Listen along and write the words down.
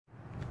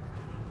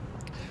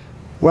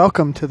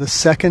Welcome to the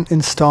second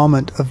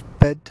installment of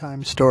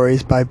Bedtime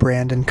Stories by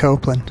Brandon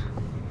Copeland.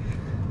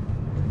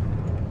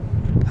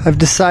 I've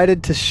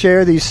decided to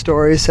share these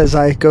stories as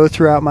I go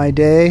throughout my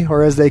day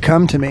or as they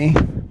come to me,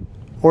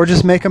 or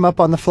just make them up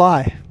on the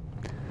fly.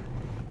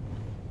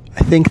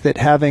 I think that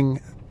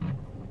having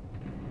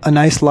a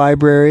nice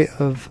library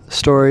of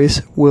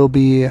stories will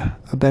be a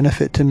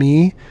benefit to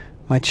me,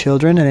 my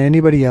children, and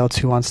anybody else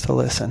who wants to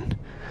listen.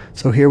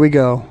 So here we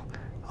go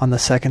on the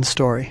second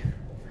story.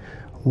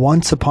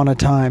 Once upon a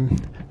time,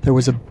 there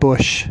was a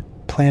bush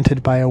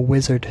planted by a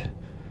wizard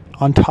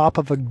on top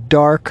of a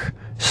dark,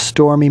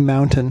 stormy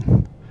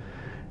mountain.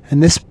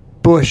 And this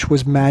bush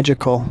was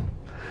magical.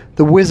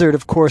 The wizard,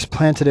 of course,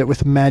 planted it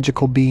with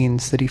magical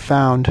beans that he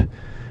found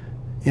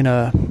in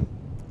a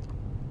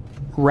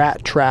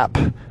rat trap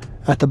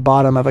at the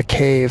bottom of a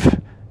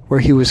cave where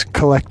he was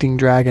collecting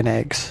dragon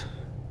eggs.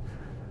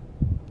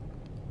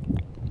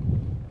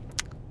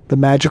 The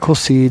magical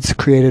seeds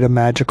created a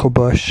magical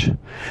bush,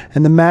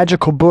 and the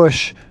magical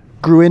bush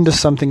grew into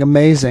something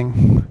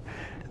amazing.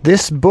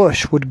 This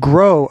bush would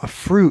grow a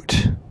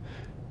fruit,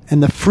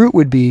 and the fruit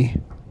would be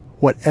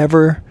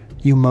whatever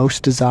you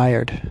most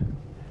desired.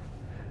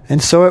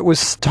 And so it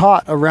was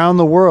taught around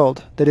the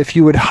world that if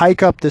you would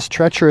hike up this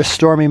treacherous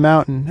stormy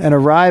mountain and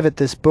arrive at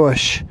this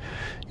bush,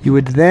 you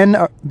would then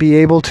be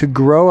able to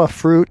grow a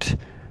fruit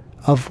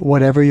of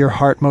whatever your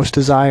heart most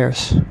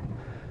desires.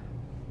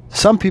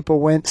 Some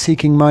people went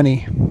seeking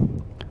money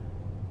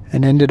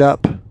and ended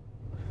up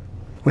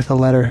with a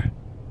letter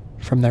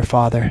from their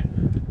father.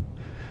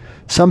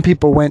 Some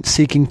people went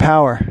seeking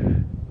power,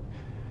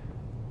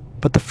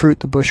 but the fruit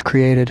the bush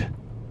created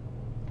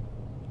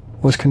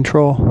was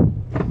control.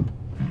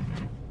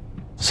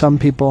 Some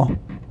people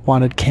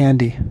wanted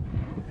candy,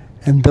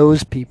 and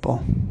those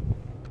people,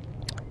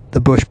 the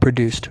bush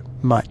produced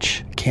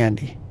much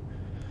candy.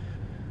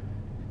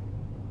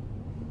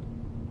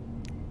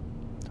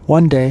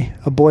 One day,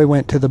 a boy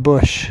went to the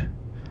bush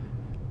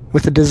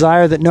with a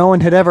desire that no one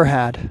had ever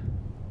had.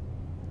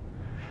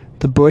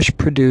 The bush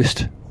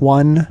produced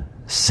one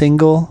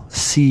single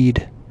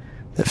seed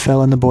that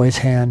fell in the boy's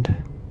hand.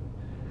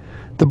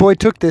 The boy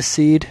took this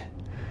seed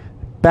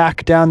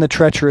back down the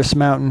treacherous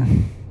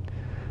mountain,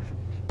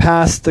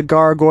 past the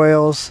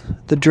gargoyles,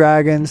 the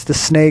dragons, the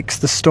snakes,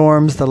 the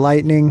storms, the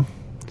lightning,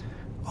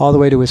 all the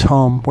way to his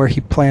home where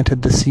he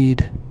planted the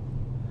seed.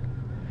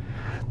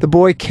 The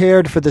boy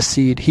cared for the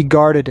seed. He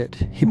guarded it.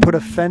 He put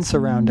a fence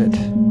around it.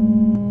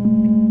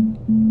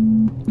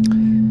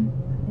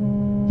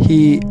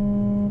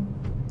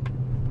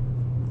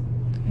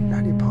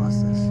 How do you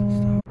pause this?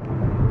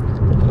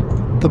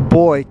 The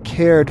boy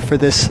cared for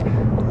this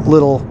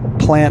little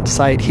plant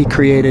site he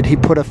created. He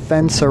put a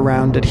fence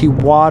around it. He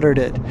watered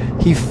it.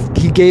 He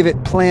gave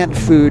it plant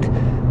food.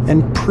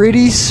 And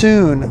pretty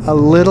soon, a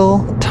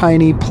little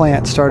tiny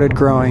plant started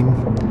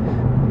growing.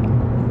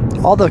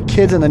 All the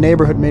kids in the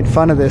neighborhood made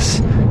fun of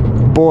this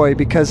boy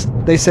because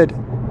they said,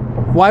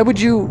 "Why would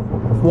you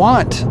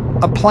want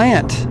a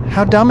plant?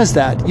 How dumb is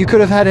that? You could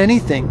have had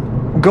anything.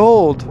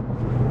 Gold,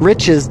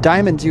 riches,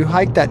 diamonds. You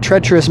hiked that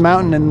treacherous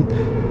mountain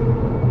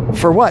and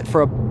for what?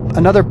 For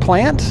another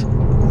plant?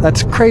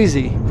 That's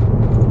crazy."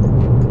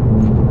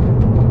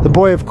 The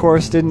boy, of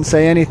course, didn't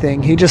say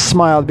anything. He just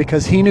smiled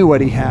because he knew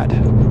what he had.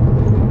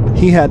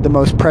 He had the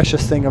most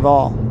precious thing of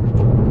all.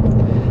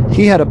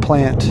 He had a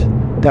plant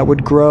that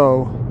would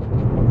grow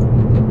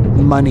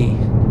money,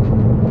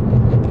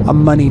 a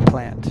money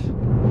plant.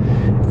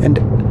 And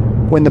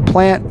when the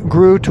plant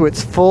grew to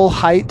its full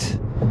height,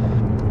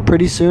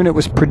 pretty soon it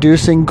was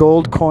producing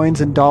gold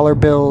coins and dollar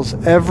bills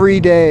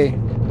every day.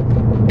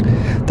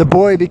 The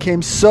boy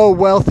became so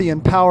wealthy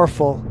and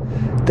powerful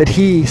that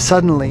he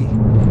suddenly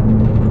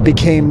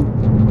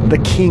became the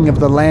king of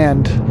the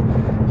land.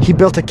 He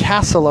built a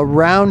castle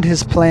around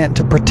his plant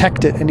to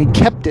protect it, and he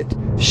kept it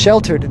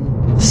sheltered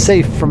and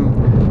safe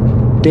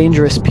from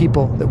dangerous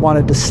people that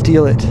wanted to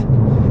steal it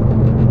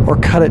or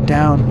cut it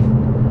down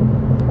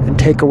and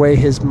take away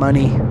his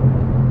money.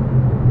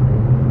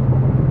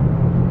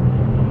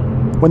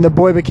 When the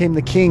boy became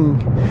the king,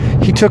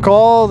 he took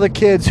all the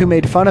kids who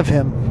made fun of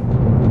him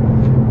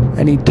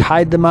and he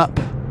tied them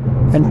up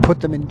and put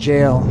them in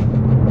jail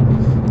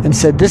and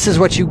said, "This is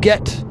what you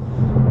get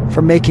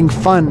for making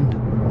fun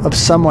of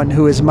someone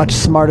who is much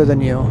smarter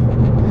than you,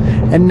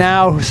 and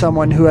now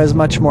someone who has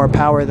much more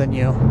power than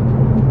you."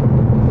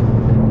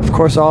 Of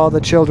course, all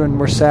the children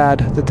were sad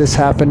that this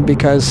happened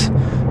because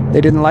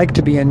they didn't like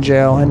to be in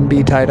jail and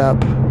be tied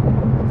up.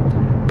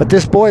 But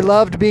this boy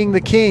loved being the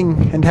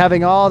king and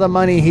having all the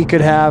money he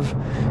could have.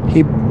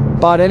 He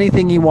bought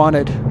anything he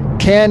wanted.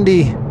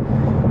 Candy,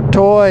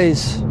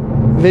 toys,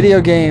 video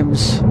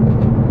games,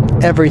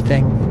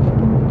 everything.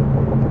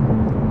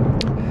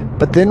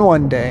 But then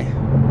one day,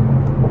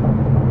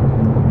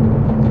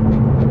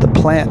 the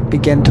plant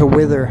began to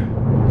wither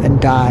and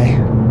die.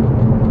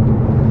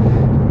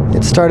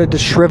 It started to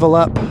shrivel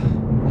up.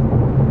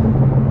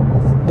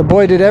 The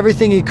boy did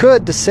everything he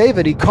could to save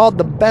it. He called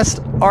the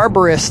best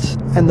arborist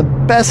and the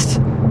best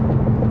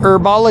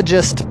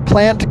herbologist,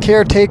 plant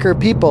caretaker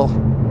people.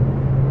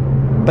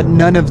 but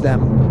none of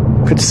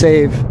them could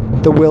save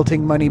the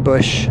wilting money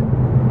bush.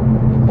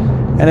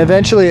 And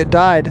eventually it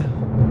died,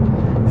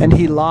 and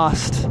he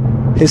lost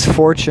his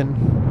fortune.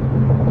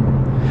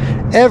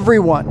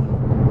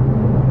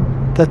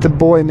 Everyone that the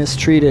boy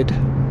mistreated,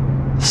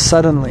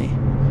 suddenly,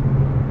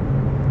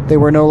 they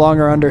were no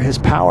longer under his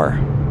power.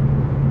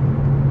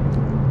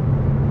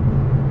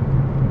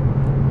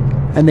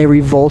 And they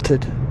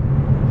revolted.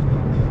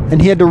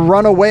 And he had to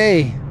run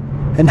away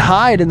and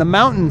hide in the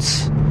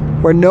mountains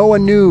where no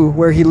one knew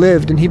where he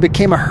lived. And he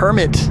became a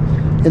hermit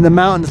in the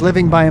mountains,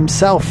 living by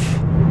himself.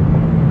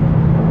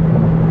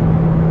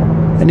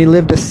 And he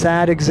lived a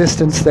sad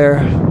existence there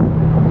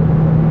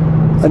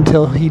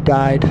until he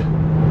died.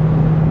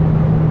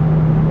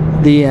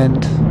 The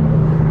end.